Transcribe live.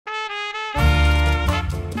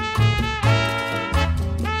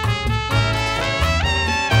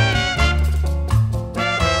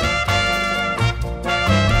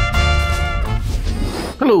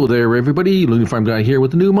Hello there, everybody. Looney Farm Guy here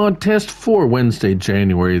with the new mod test for Wednesday, June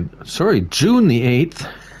the 8th.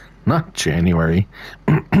 Not January.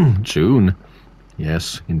 June.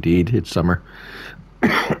 Yes, indeed, it's summer.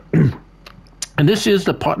 And this is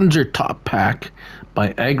the Pöttinger TOP Pack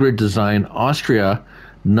by AgrarDesignAustria.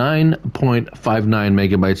 9.59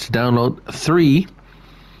 megabytes to download, 3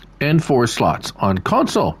 and 4 slots on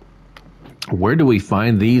console. Where do we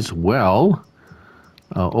find these? Well,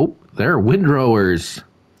 they're windrowers.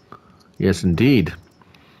 Yes, indeed.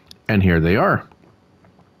 And here they are.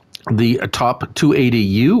 The Top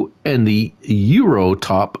 280U and the Euro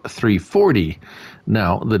Top 340.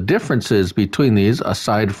 Now, the differences between these,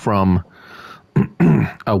 aside from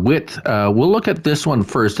a width, we'll look at this one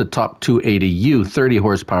first, the Top 280U, 30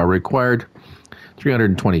 horsepower required,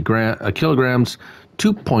 320 kilograms,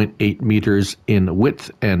 2.8 meters in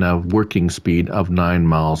width, and a working speed of 9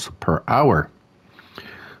 miles per hour.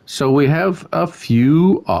 So we have a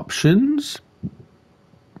few options.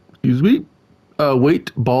 Excuse me.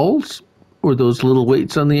 Weight balls, or those little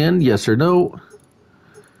weights on the end, yes or no?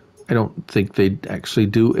 I don't think they actually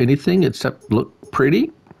do anything except look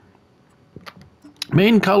pretty.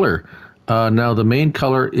 Main color. Now the main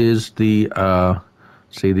color is the,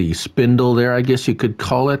 say the spindle there, I guess you could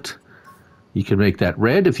call it. You can make that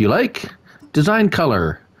red if you like. Design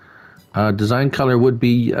color. Design color would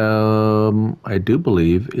be, I do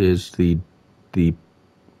believe, is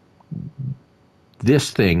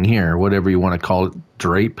this thing here, whatever you want to call it,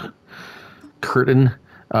 drape, curtain.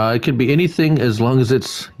 It could be anything as long as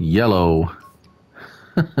it's yellow.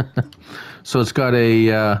 So it's got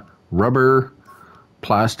a rubber,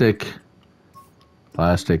 plastic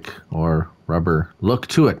or rubber look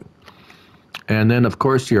to it. And then, of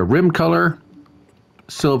course, your rim color,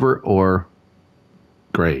 silver or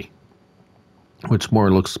gray, which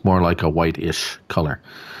looks more like a whitish color.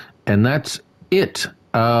 And that's it.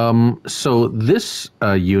 So this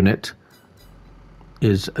unit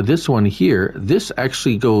is this one here. This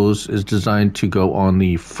actually is designed to go on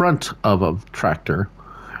the front of a tractor.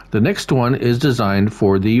 The next one is designed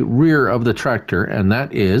for the rear of the tractor, and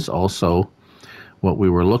that is also what we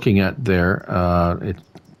were looking at there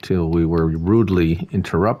till we were rudely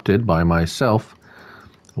interrupted by myself.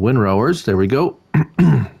 Windrowers, there we go.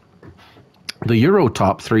 The Euro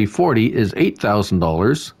Top 340 is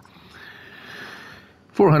 $8,000.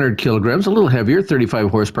 400 kilograms, a little heavier,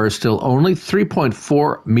 35 horsepower still only,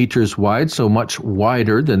 3.4 meters wide, so much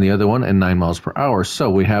wider than the other one, and 9 miles per hour.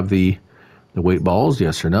 So we have the weight balls,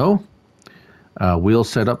 yes or no. Wheel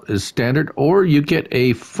setup is standard, or you get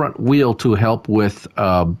a front wheel to help with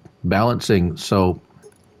balancing, so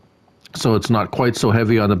it's not quite so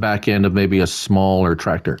heavy on the back end of maybe a smaller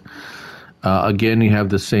tractor. Again, you have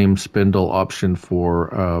the same spindle option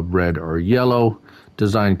for red or yellow.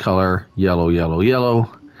 Design color, yellow, yellow, yellow,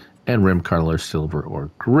 and rim color, silver or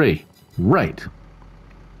gray. Right.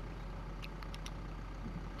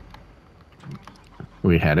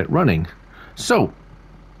 We had it running. So,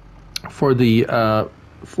 for the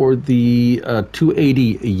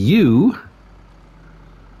 280U,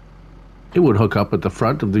 it would hook up at the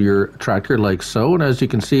front of your tractor like so, and as you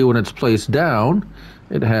can see, when it's placed down,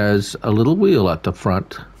 it has a little wheel at the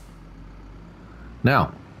front.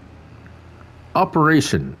 Now,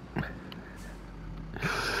 operation.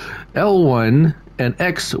 L1 and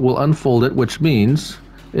X will unfold it, which means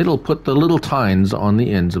it'll put the little tines on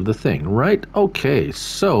the ends of the thing, right? Okay,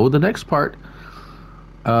 so the next part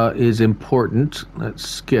is important.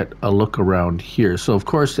 Let's get a look around here. So, of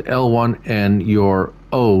course, the L1 and your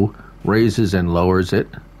O raises and lowers it.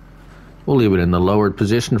 We'll leave it in the lowered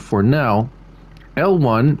position for now.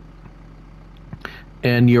 L1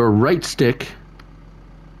 and your right stick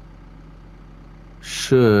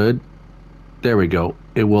should, there we go,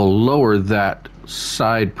 it will lower that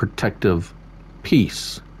side protective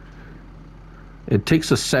piece. It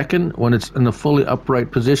takes a second when it's in the fully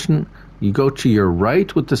upright position. You go to your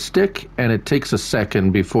right with the stick, and it takes a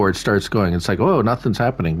second before it starts going. It's like, oh, nothing's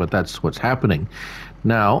happening, but that's what's happening.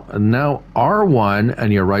 Now R1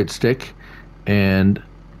 and your right stick, and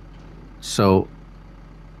so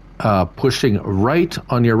pushing right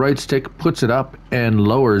on your right stick puts it up and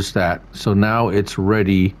lowers that. So now it's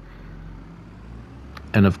ready.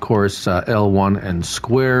 And of course, L1 and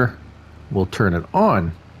square will turn it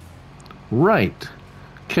on. Right.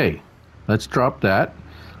 Okay, let's drop that.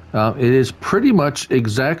 It is pretty much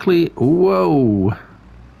exactly, whoa.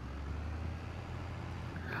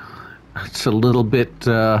 It's a little bit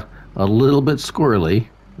squirrely.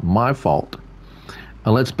 My fault.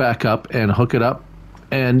 Let's back up and hook it up.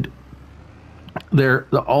 And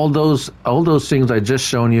all those things I just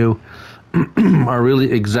shown you are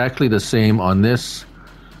really exactly the same on this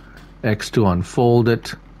X to unfold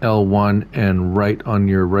it, L1 and right on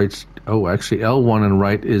your right. Oh, actually L1 and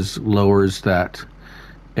right is lowers that,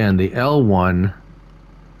 and the L1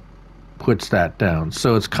 puts that down.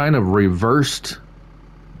 So it's kind of reversed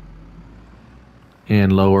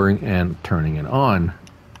and lowering and turning it on.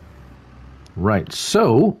 Right,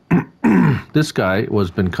 so this guy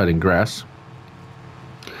was been cutting grass.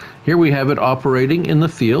 Here we have it operating in the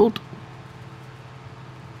field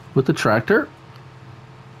with the tractor,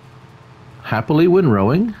 happily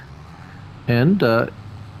windrowing, and I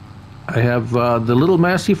have the little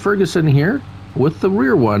Massey Ferguson here with the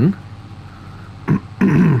rear one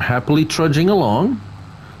happily trudging along.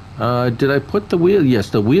 Did I put the wheel? Yes,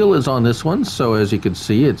 the wheel is on this one, so as you can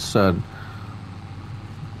see, it's they're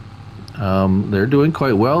doing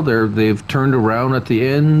quite well. They've turned around at the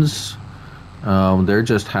ends. They're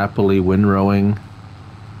just happily windrowing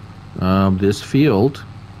this field.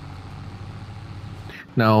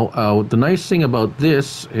 Now, the nice thing about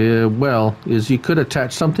this, well, is you could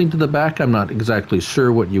attach something to the back. I'm not exactly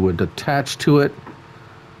sure what you would attach to it.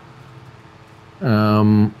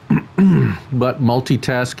 But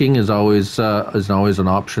multitasking is always an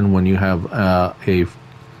option when you have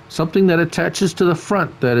something that attaches to the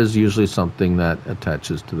front. That is usually something that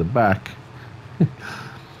attaches to the back.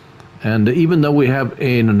 And even though we have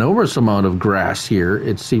an enormous amount of grass here,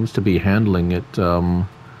 it seems to be handling it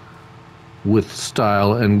with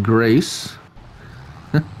style and grace.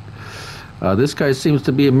 This guy seems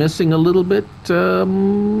to be missing a little bit.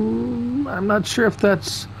 I'm not sure if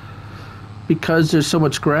that's because there's so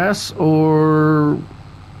much grass, or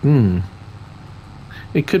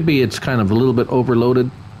it could be it's kind of a little bit overloaded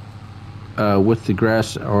with the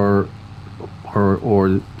grass, or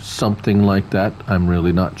something like that. I'm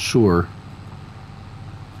really not sure.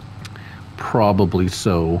 Probably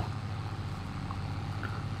so.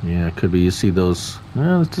 Yeah, it could be. You see those?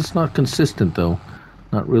 Well, it's just not consistent, though.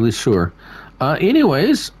 Not really sure.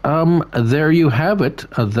 Anyways, there you have it.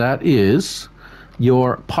 That is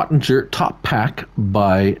your Pottinger Top Pack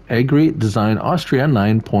by AgrarDesignAustria,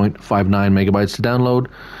 9.59 megabytes to download.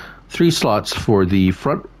 3 slots for the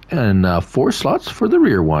front and 4 slots for the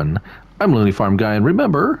rear one. I'm Looney Farm Guy, and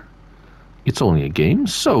remember, it's only a game,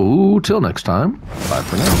 so till next time, bye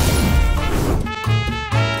for now.